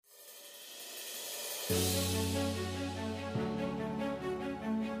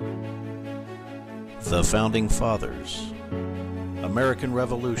The Founding Fathers, American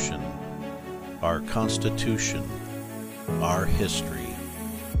Revolution, our Constitution, our history,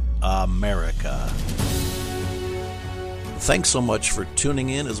 America. Thanks so much for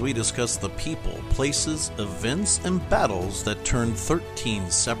tuning in as we discuss the people, places, events, and battles that turned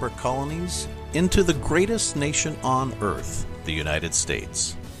 13 separate colonies into the greatest nation on earth, the United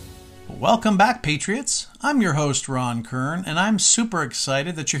States. Welcome back, Patriots. I'm your host, Ron Kern, and I'm super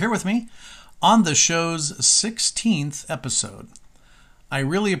excited that you're here with me on the show's 16th episode. I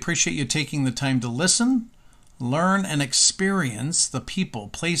really appreciate you taking the time to listen, learn, and experience the people,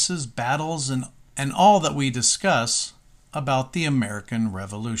 places, battles, and all that we discuss about the American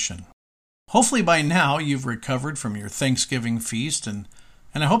Revolution. Hopefully by now you've recovered from your Thanksgiving feast, and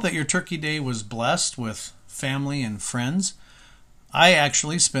I hope that your Turkey Day was blessed with family and friends. I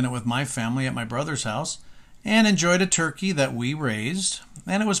actually spent it with my family at my brother's house and enjoyed a turkey that we raised,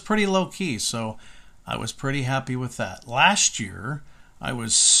 and it was pretty low-key, so I was pretty happy with that. Last year, I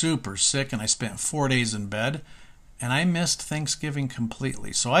was super sick, and I spent 4 days in bed, and I missed Thanksgiving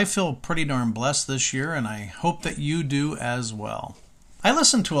completely. So I feel pretty darn blessed this year, and I hope that you do as well. I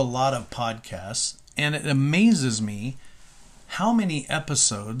listen to a lot of podcasts, and it amazes me how many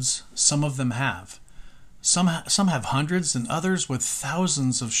episodes some of them have. Some have hundreds, and others with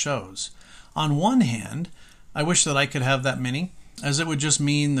thousands of shows. On one hand, I wish that I could have that many, as it would just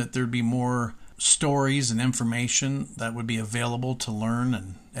mean that there'd be more stories and information that would be available to learn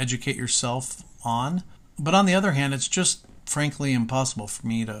and educate yourself on. But on the other hand, it's just frankly impossible for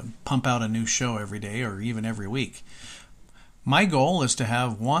me to pump out a new show every day or even every week. My goal is to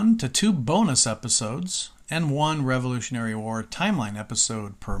have 1 to 2 bonus episodes and 1 Revolutionary War timeline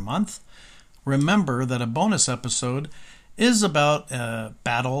episode per month. Remember that a bonus episode is about a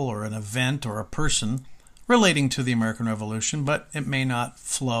battle or an event or a person relating to the American Revolution, but it may not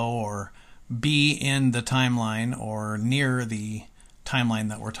flow or be in the timeline or near the timeline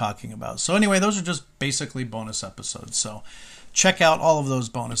that we're talking about. So anyway, those are just basically bonus episodes. So check out all of those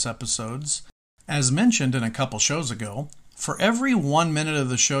bonus episodes. As mentioned in a couple shows ago, for every 1 minute of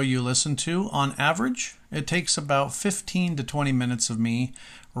the show you listen to, on average, it takes about 15 to 20 minutes of me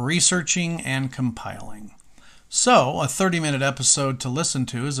researching and compiling. So a 30-minute episode to listen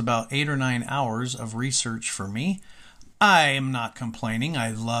to is about 8 or 9 hours of research for me. I am not complaining.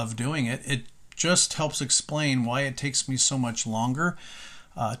 I love doing it. It just helps explain why it takes me so much longer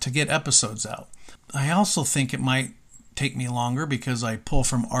to get episodes out. I also think it might take me longer because I pull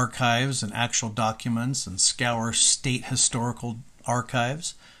from archives and actual documents and scour state historical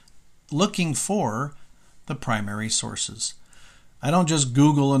archives looking for the primary sources. I don't just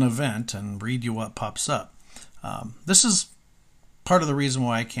Google an event and read you what pops up. This is part of the reason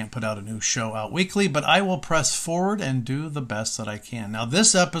why I can't put out a new show out weekly, but I will press forward and do the best that I can. Now,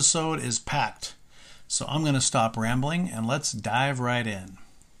 this episode is packed, so I'm going to stop rambling and let's dive right in.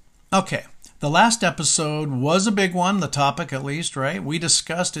 Okay, the last episode was a big one, the topic at least, right? We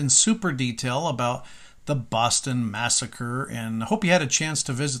discussed in super detail about the Boston Massacre, and I hope you had a chance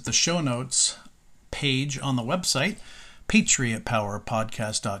to visit the show notes page on the website,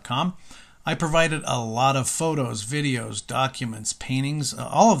 patriotpowerpodcast.com. I provided a lot of photos, videos, documents, paintings,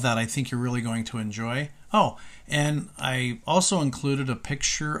 all of that I think you're really going to enjoy. Oh, and I also included a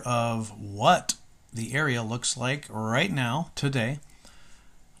picture of what the area looks like right now, today,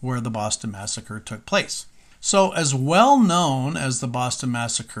 where the Boston Massacre took place. So as well known as the Boston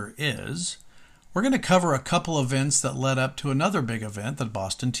Massacre is, we're going to cover a couple events that led up to another big event, the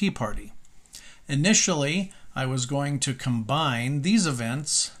Boston Tea Party. Initially, I was going to combine these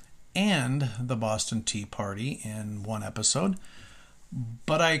events and the Boston Tea Party in one episode,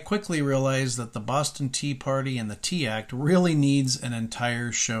 but I quickly realized that the Boston Tea Party and the Tea Act really needs an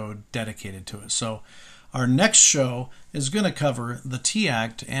entire show dedicated to it. So our next show is going to cover the Tea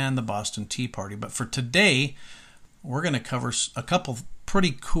Act and the Boston Tea Party, but for today, we're going to cover a couple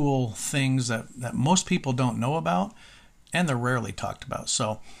pretty cool things that most people don't know about, and they're rarely talked about.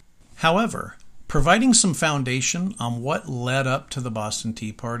 So, however, providing some foundation on what led up to the Boston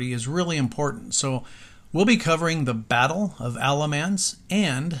Tea Party is really important. So we'll be covering the Battle of Alamance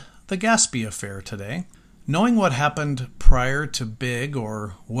and the Gaspee Affair today. Knowing what happened prior to big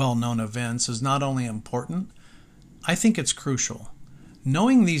or well-known events is not only important, I think it's crucial.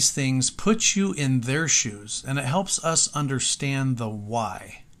 Knowing these things puts you in their shoes, and it helps us understand the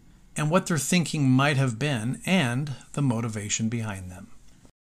why and what their thinking might have been and the motivation behind them.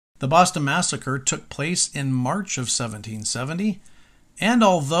 The Boston Massacre took place in March of 1770, and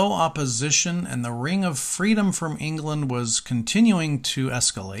although opposition and the Ring of Freedom from England was continuing to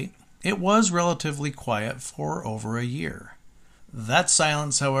escalate, it was relatively quiet for over a year. That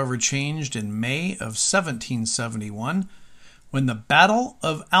silence, however, changed in May of 1771 when the Battle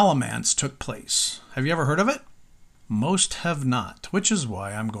of Alamance took place. Have you ever heard of it? Most have not, which is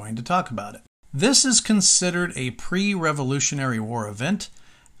why I'm going to talk about it. This is considered a pre-Revolutionary War event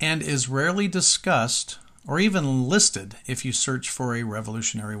and is rarely discussed or even listed if you search for a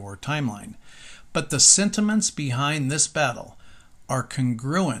Revolutionary War timeline. But the sentiments behind this battle are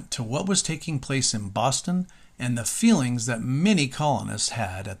congruent to what was taking place in Boston and the feelings that many colonists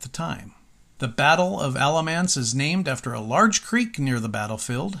had at the time. The Battle of Alamance is named after a large creek near the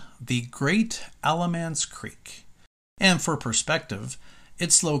battlefield, the Great Alamance Creek. And for perspective,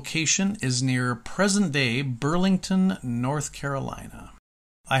 its location is near present-day Burlington, North Carolina.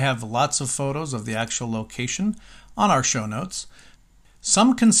 I have lots of photos of the actual location on our show notes.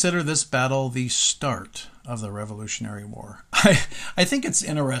 Some consider this battle the start of the Revolutionary War. I think it's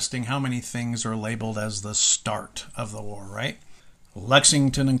interesting how many things are labeled as the start of the war, right?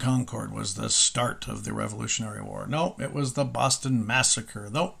 Lexington and Concord was the start of the Revolutionary War. Nope, it was the Boston Massacre.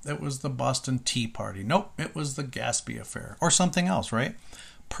 Nope, it was the Boston Tea Party. Nope, it was the Gaspee Affair. Or something else, right?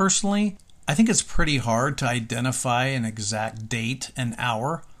 Personally, I think it's pretty hard to identify an exact date, an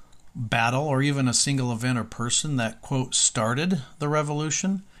hour, battle, or even a single event or person that, quote, started the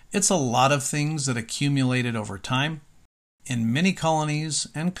revolution. It's a lot of things that accumulated over time in many colonies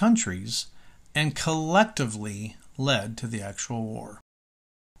and countries and collectively led to the actual war.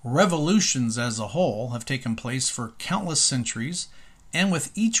 Revolutions as a whole have taken place for countless centuries, and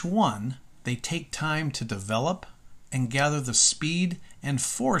with each one, they take time to develop and gather the speed and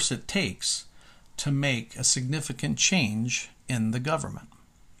force it takes to make a significant change in the government.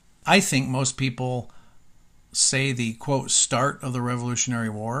 I think most people say the, quote, start of the Revolutionary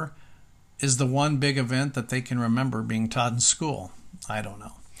War is the one big event that they can remember being taught in school. I don't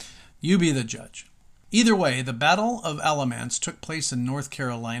know. You be the judge. Either way, the Battle of Alamance took place in North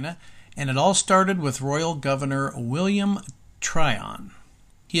Carolina, and it all started with Royal Governor William Tryon.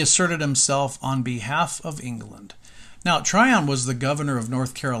 He asserted himself on behalf of England. Now, Tryon was the governor of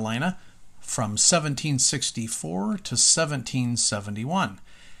North Carolina from 1764 to 1771.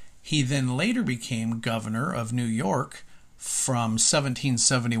 He then later became governor of New York from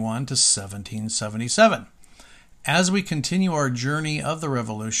 1771 to 1777. As we continue our journey of the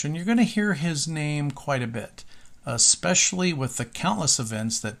Revolution, you're going to hear his name quite a bit, especially with the countless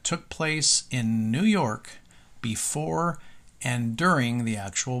events that took place in New York before and during the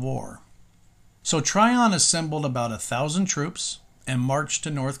actual war. So Tryon assembled about 1,000 troops and marched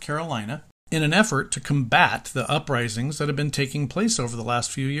to North Carolina in an effort to combat the uprisings that had been taking place over the last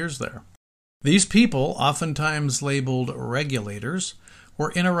few years there. These people, oftentimes labeled regulators,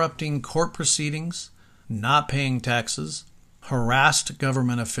 were interrupting court proceedings, not paying taxes, harassed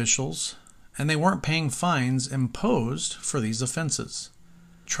government officials, and they weren't paying fines imposed for these offenses.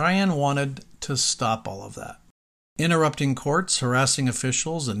 Tryon wanted to stop all of that. Interrupting courts, harassing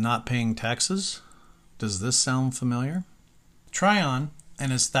officials, and not paying taxes. Does this sound familiar? Tryon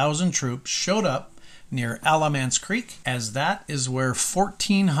and his 1,000 troops showed up near Alamance Creek, as that is where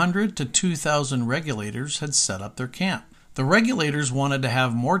 1,400 to 2,000 regulators had set up their camp. The regulators wanted to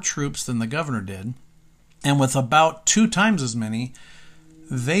have more troops than the governor did, and with about 2 times as many,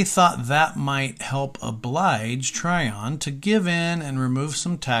 they thought that might help oblige Tryon to give in and remove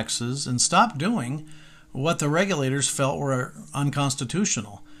some taxes and stop doing what the regulators felt were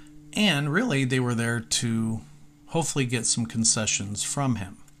unconstitutional. And really, they were there to hopefully get some concessions from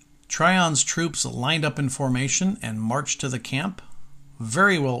him. Tryon's troops lined up in formation and marched to the camp,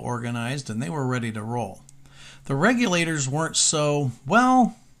 very well organized, and they were ready to roll. The regulators weren't so,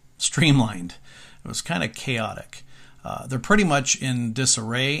 streamlined. It was kind of chaotic. They're pretty much in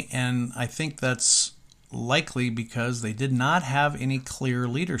disarray, and I think that's likely because they did not have any clear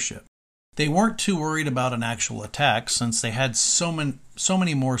leadership. They weren't too worried about an actual attack since they had so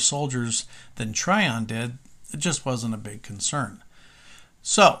many more soldiers than Tryon did. It just wasn't a big concern.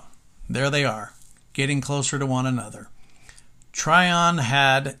 So, there they are, getting closer to one another. Tryon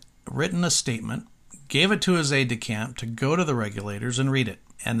had written a statement, gave it to his aide-de-camp to go to the regulators and read it.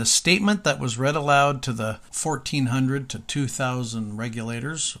 And the statement that was read aloud to the 1,400 to 2,000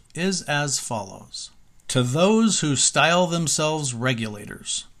 regulators is as follows. To those who style themselves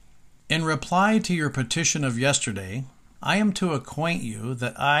regulators, in reply to your petition of yesterday, I am to acquaint you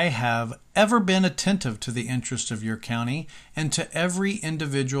that I have ever been attentive to the interest of your county and to every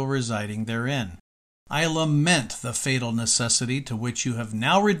individual residing therein. I lament the fatal necessity to which you have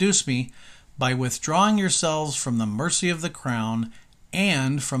now reduced me by withdrawing yourselves from the mercy of the Crown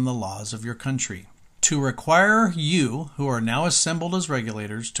and from the laws of your country. to require you, who are now assembled as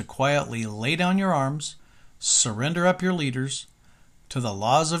regulators, to quietly lay down your arms, surrender up your leaders to the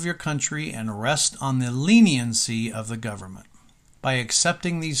laws of your country, and rest on the leniency of the government. By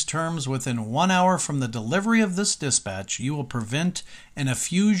accepting these terms within 1 hour from the delivery of this dispatch, you will prevent an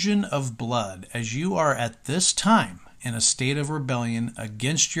effusion of blood, as you are at this time in a state of rebellion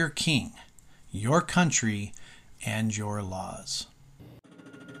against your king, your country, and your laws.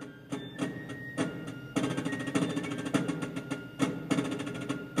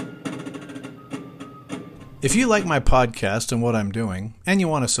 If you like my podcast and what I'm doing, and you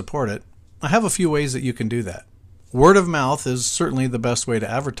want to support it, I have a few ways that you can do that. Word of mouth is certainly the best way to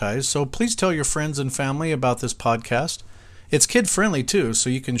advertise, so please tell your friends and family about this podcast. It's kid-friendly too, so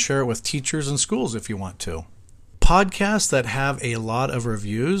you can share it with teachers and schools if you want to. Podcasts that have a lot of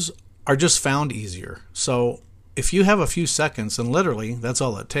reviews are just found easier. So if you have a few seconds, and literally that's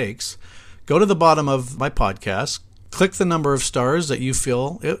all it takes, go to the bottom of my podcast, click the number of stars that you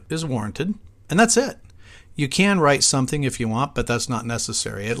feel it is warranted, and that's it. You can write something if you want, but that's not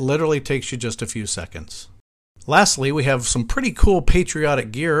necessary. It literally takes you just a few seconds. Lastly, we have some pretty cool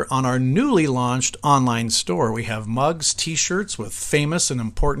patriotic gear on our newly launched online store. We have mugs, t-shirts with famous and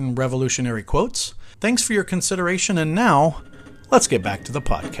important revolutionary quotes. Thanks for your consideration, and now, let's get back to the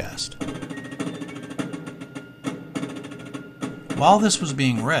podcast. While this was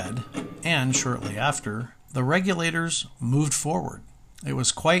being read, and shortly after, the regulators moved forward. It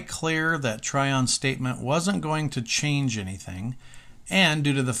was quite clear that Tryon's statement wasn't going to change anything, and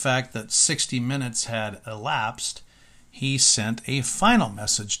due to the fact that 60 minutes had elapsed, he sent a final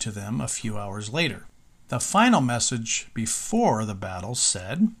message to them a few hours later. The final message before the battle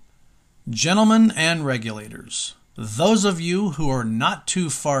said, "Gentlemen and regulators, those of you who are not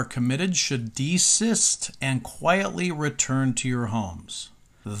too far committed should desist and quietly return to your homes.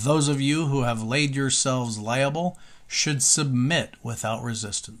 Those of you who have laid yourselves liable should submit without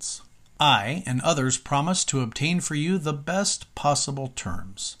resistance. I and others promise to obtain for you the best possible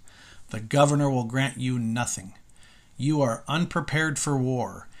terms. The governor will grant you nothing. You are unprepared for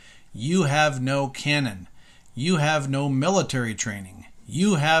war. You have no cannon. You have no military training.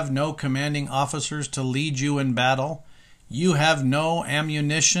 You have no commanding officers to lead you in battle. You have no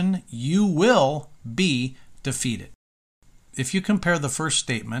ammunition. You will be defeated." If you compare the first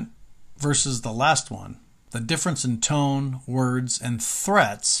statement versus the last one, the difference in tone, words, and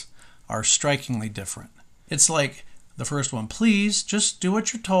threats are strikingly different. It's like the first one, "Please just do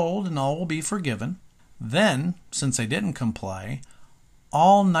what you're told and all will be forgiven." Then, since they didn't comply,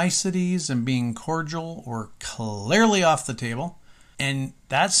 all niceties and being cordial were clearly off the table. And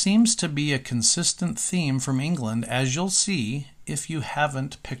that seems to be a consistent theme from England, as you'll see if you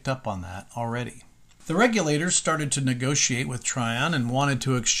haven't picked up on that already. The regulators started to negotiate with Tryon and wanted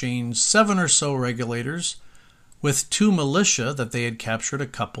to exchange 7 or so regulators with 2 militia that they had captured a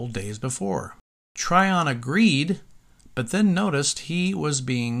couple days before. Tryon agreed, but then noticed he was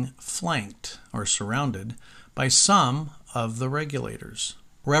being flanked or surrounded by some of the regulators.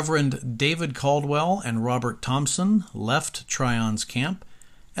 Reverend David Caldwell and Robert Thompson left Tryon's camp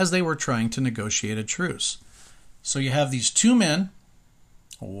as they were trying to negotiate a truce. So you have these 2 men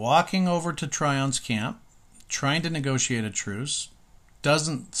walking over to Tryon's camp, trying to negotiate a truce.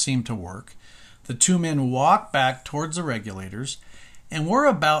 Doesn't seem to work. The 2 men walk back towards the regulators, and we're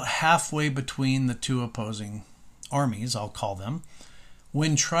about halfway between the 2 opposing armies, I'll call them,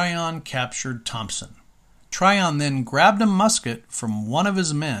 when Tryon captured Thompson. Tryon then grabbed a musket from one of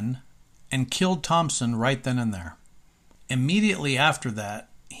his men and killed Thompson right then and there. Immediately after that,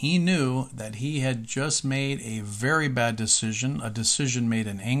 he knew that he had just made a very bad decision, a decision made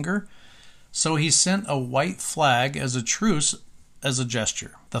in anger, so he sent a white flag as a truce as a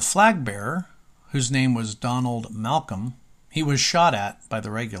gesture. The flag bearer, whose name was Donald Malcolm, he was shot at by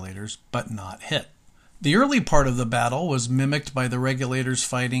the regulators, but not hit. The early part of the battle was mimicked by the regulators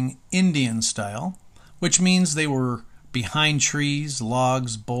fighting Indian style, which means they were behind trees,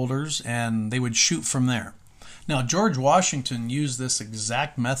 logs, boulders, and they would shoot from there. Now, George Washington used this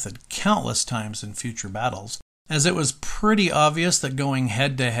exact method countless times in future battles, as it was pretty obvious that going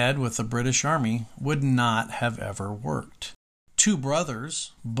head-to-head with the British Army would not have ever worked. 2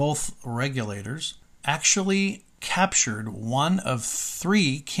 brothers, both regulators, actually captured one of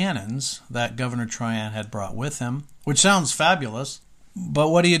 3 cannons that Governor Tryon had brought with him, which sounds fabulous, but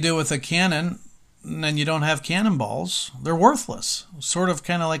what do you do with a cannon and you don't have cannonballs? They're worthless. Sort of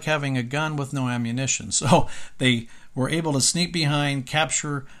kind of like having a gun with no ammunition. So they were able to sneak behind,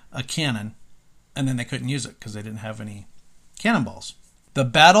 capture a cannon, and then they couldn't use it because they didn't have any cannonballs. The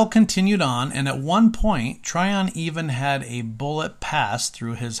battle continued on, and at one point, Tryon even had a bullet pass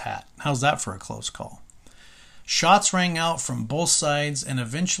through his hat. How's that for a close call? Shots rang out from both sides, and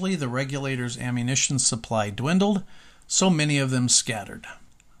eventually the regulators' ammunition supply dwindled, so many of them scattered.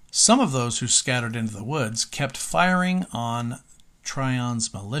 Some of those who scattered into the woods kept firing on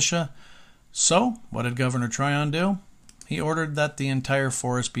Tryon's militia. So, what did Governor Tryon do? He ordered that the entire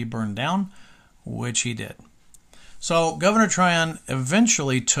forest be burned down, which he did. So, Governor Tryon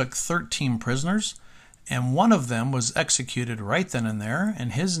eventually took 13 prisoners, and one of them was executed right then and there,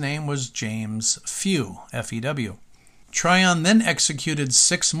 and his name was James Few, F-E-W. Tryon then executed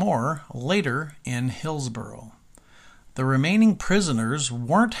 6 more later in Hillsborough. The remaining prisoners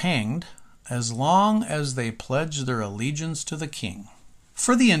weren't hanged as long as they pledged their allegiance to the king.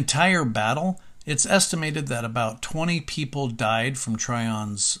 For the entire battle, it's estimated that about 20 people died from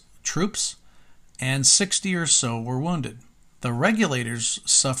Tryon's troops, and 60 or so were wounded. The regulators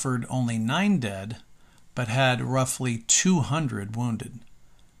suffered only 9 dead, but had roughly 200 wounded.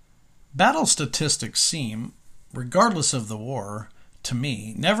 Battle statistics seem, regardless of the war, to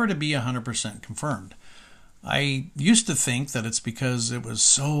me, never to be 100% confirmed. I used to think that it's because it was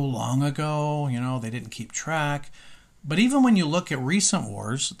so long ago, they didn't keep track. But even when you look at recent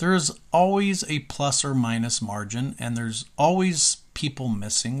wars, there's always a plus or minus margin, and there's always people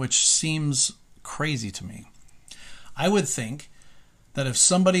missing, which seems crazy to me. I would think that if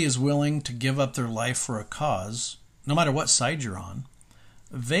somebody is willing to give up their life for a cause, no matter what side you're on,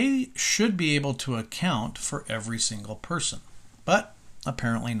 they should be able to account for every single person. But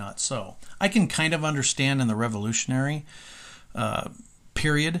apparently not so. I can kind of understand in the Revolutionary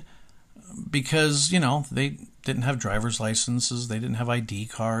period because, they didn't have driver's licenses, they didn't have ID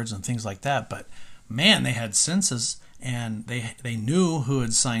cards and things like that. But man, they had census and they knew who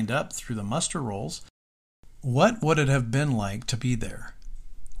had signed up through the muster rolls. What would it have been like to be there?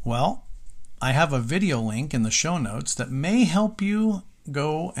 Well, I have a video link in the show notes that may help you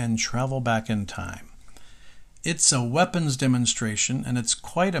go and travel back in time. It's a weapons demonstration, and it's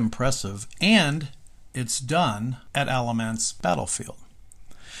quite impressive, and it's done at Alamance Battlefield.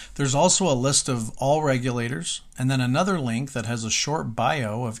 There's also a list of all regulators, and then another link that has a short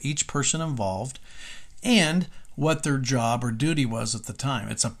bio of each person involved, and what their job or duty was at the time.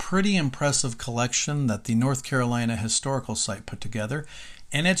 It's a pretty impressive collection that the North Carolina Historical Site put together,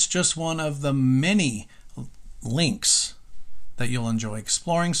 and it's just one of the many links that you'll enjoy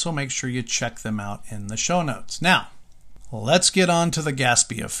exploring, so make sure you check them out in the show notes. Now, let's get on to the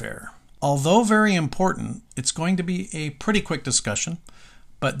Gaspee affair. Although very important, it's going to be a pretty quick discussion,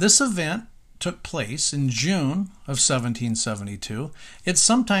 but this event took place in June of 1772. It's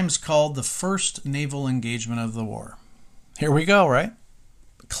sometimes called the first naval engagement of the war. Here we go, right?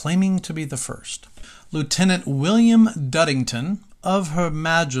 Claiming to be the first. Lieutenant William Duddington of Her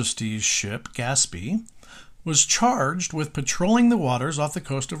Majesty's ship Gaspee was charged with patrolling the waters off the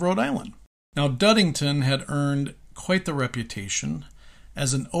coast of Rhode Island. Now, Duddington had earned quite the reputation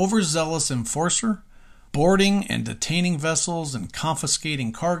as an overzealous enforcer, boarding and detaining vessels and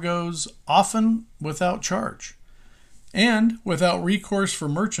confiscating cargoes, often without charge, and without recourse for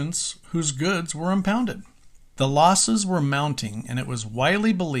merchants whose goods were impounded. The losses were mounting, and it was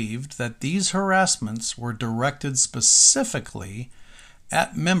widely believed that these harassments were directed specifically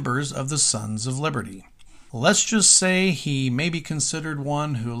at members of the Sons of Liberty. Let's just say he may be considered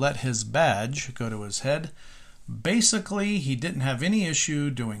one who let his badge go to his head. Basically, he didn't have any issue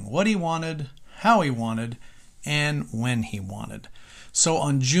doing what he wanted, how he wanted, and when he wanted. So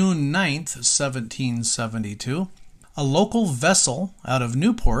on June 9th, 1772, a local vessel out of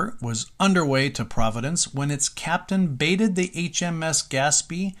Newport was underway to Providence when its captain baited the HMS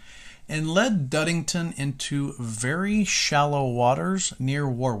Gaspee and led Duddington into very shallow waters near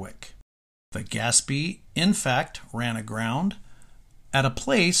Warwick. The Gaspee, in fact, ran aground at a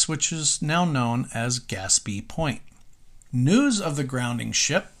place which is now known as Gaspee Point. News of the grounding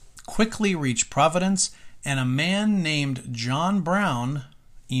ship quickly reached Providence, and a man named John Brown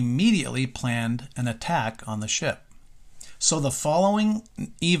immediately planned an attack on the ship. So the following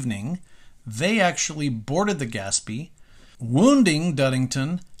evening, they actually boarded the Gaspee, wounding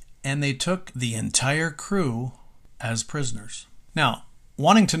Duddington, and they took the entire crew as prisoners. Now,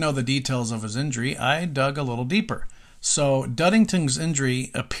 wanting to know the details of his injury, I dug a little deeper. So Duddington's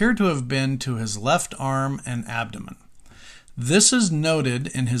injury appeared to have been to his left arm and abdomen. This is noted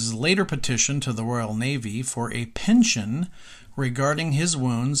in his later petition to the Royal Navy for a pension regarding his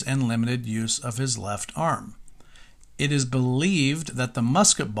wounds and limited use of his left arm. It is believed that the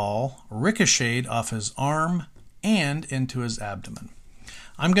musket ball ricocheted off his arm and into his abdomen.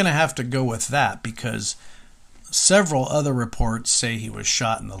 I'm going to have to go with that because several other reports say he was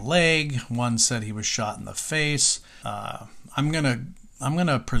shot in the leg. One said he was shot in the face. I'm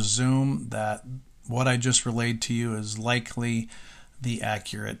gonna presume that what I just relayed to you is likely the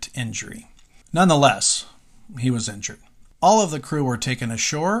accurate injury. Nonetheless, he was injured. All of the crew were taken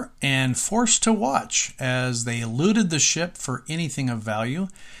ashore and forced to watch as they looted the ship for anything of value,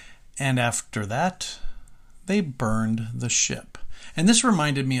 and after that, they burned the ship. And this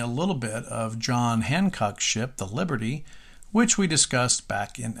reminded me a little bit of John Hancock's ship, the Liberty, which we discussed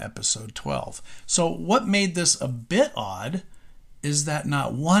back in episode 12. So what made this a bit odd is that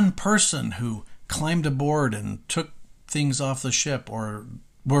not one person who climbed aboard and took things off the ship or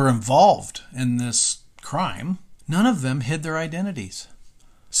were involved in this crime, none of them hid their identities.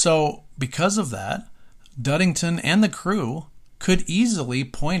 So because of that, Duddington and the crew could easily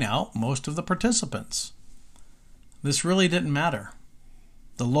point out most of the participants. This really didn't matter.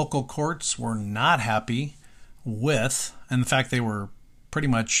 The local courts were not happy with, in fact, they were pretty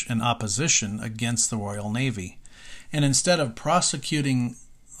much in opposition against the Royal Navy. And instead of prosecuting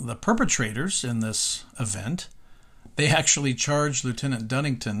the perpetrators in this event, they actually charged Lieutenant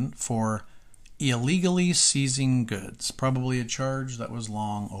Duddington for illegally seizing goods, probably a charge that was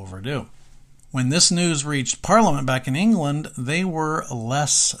long overdue. When this news reached Parliament back in England, they were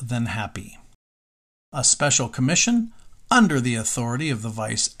less than happy. A special commission, under the authority of the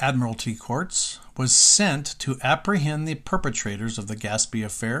Vice Admiralty Courts, was sent to apprehend the perpetrators of the Gaspee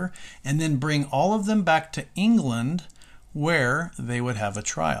affair and then bring all of them back to England where they would have a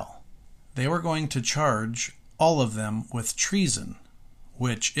trial. They were going to charge all of them with treason,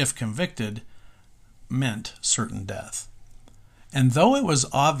 which, if convicted, meant certain death. And though it was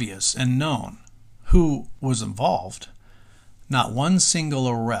obvious and known who was involved, not one single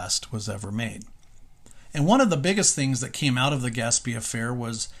arrest was ever made. And one of the biggest things that came out of the Gaspee affair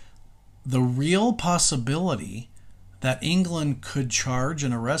was the real possibility that England could charge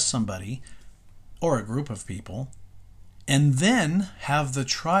and arrest somebody or a group of people and then have the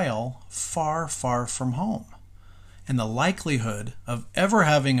trial far, far from home. And the likelihood of ever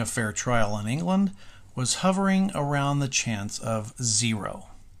having a fair trial in England was hovering around the chance of 0.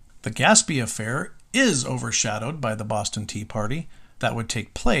 The Gaspee affair is overshadowed by the Boston Tea Party that would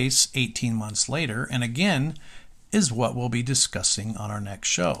take place 18 months later, and again is what we'll be discussing on our next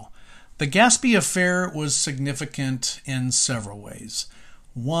show. The Gaspee affair was significant in several ways.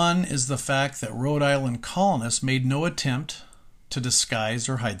 One is the fact that Rhode Island colonists made no attempt to disguise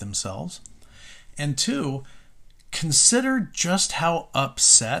or hide themselves. And two, consider just how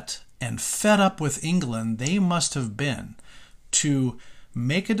upset and fed up with England they must have been to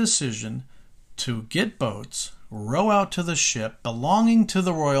make a decision to get boats, row out to the ship belonging to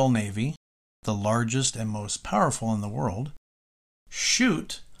the Royal Navy, the largest and most powerful in the world,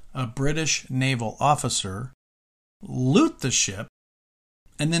 shoot a British naval officer, loot the ship,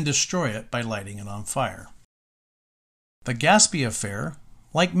 and then destroy it by lighting it on fire. The Gaspee affair,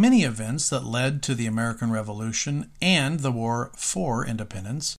 like many events that led to the American Revolution and the War for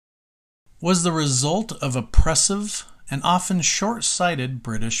Independence, was the result of oppressive and often short-sighted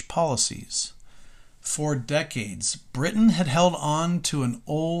British policies. For decades, Britain had held on to an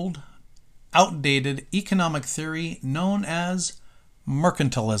old, outdated economic theory known as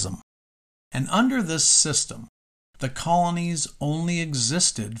mercantilism. And under this system, the colonies only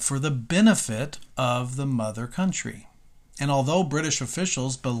existed for the benefit of the mother country. And although British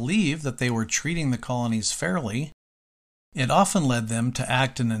officials believed that they were treating the colonies fairly, it often led them to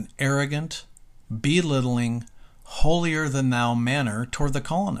act in an arrogant, belittling, holier-than-thou manner toward the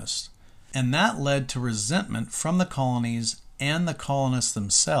colonists. And that led to resentment from the colonies and the colonists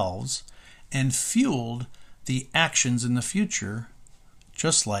themselves and fueled the actions in the future,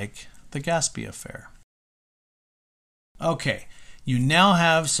 just like the Gaspee affair. Okay, you now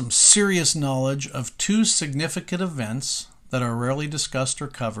have some serious knowledge of two significant events that are rarely discussed or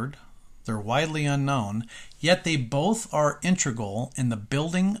covered. They're widely unknown, yet they both are integral in the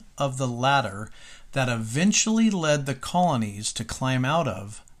building of the ladder that eventually led the colonies to climb out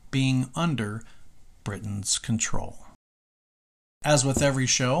of being under Britain's control. As with every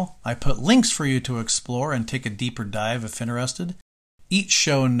show, I put links for you to explore and take a deeper dive if interested. Each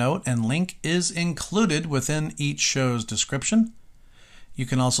show note and link is included within each show's description. You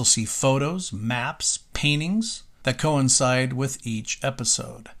can also see photos, maps, paintings that coincide with each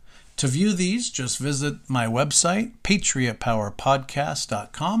episode. To view these, just visit my website,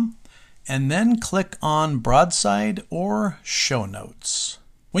 patriotpowerpodcast.com, and then click on Broadside or Show Notes.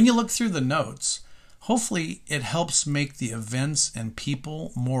 When you look through the notes, hopefully it helps make the events and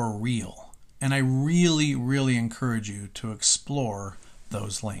people more real. And I really, really encourage you to explore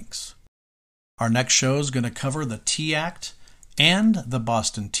those links. Our next show is going to cover the Tea Act and the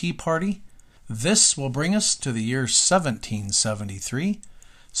Boston Tea Party. This will bring us to the year 1773.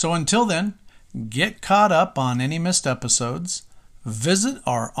 So until then, get caught up on any missed episodes, visit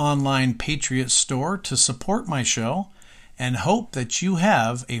our online Patriot store to support my show, and hope that you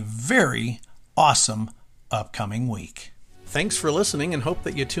have a very awesome upcoming week. Thanks for listening and hope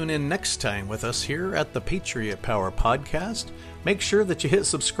that you tune in next time with us here at the Patriot Power Podcast. Make sure that you hit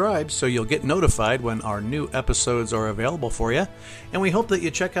subscribe so you'll get notified when our new episodes are available for you. And we hope that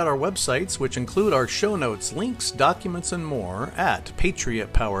you check out our websites, which include our show notes, links, documents, and more at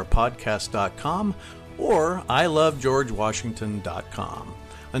patriotpowerpodcast.com or ilovegeorgewashington.com.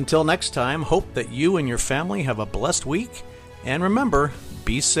 Until next time, hope that you and your family have a blessed week. And remember,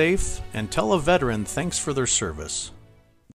 be safe and tell a veteran thanks for their service.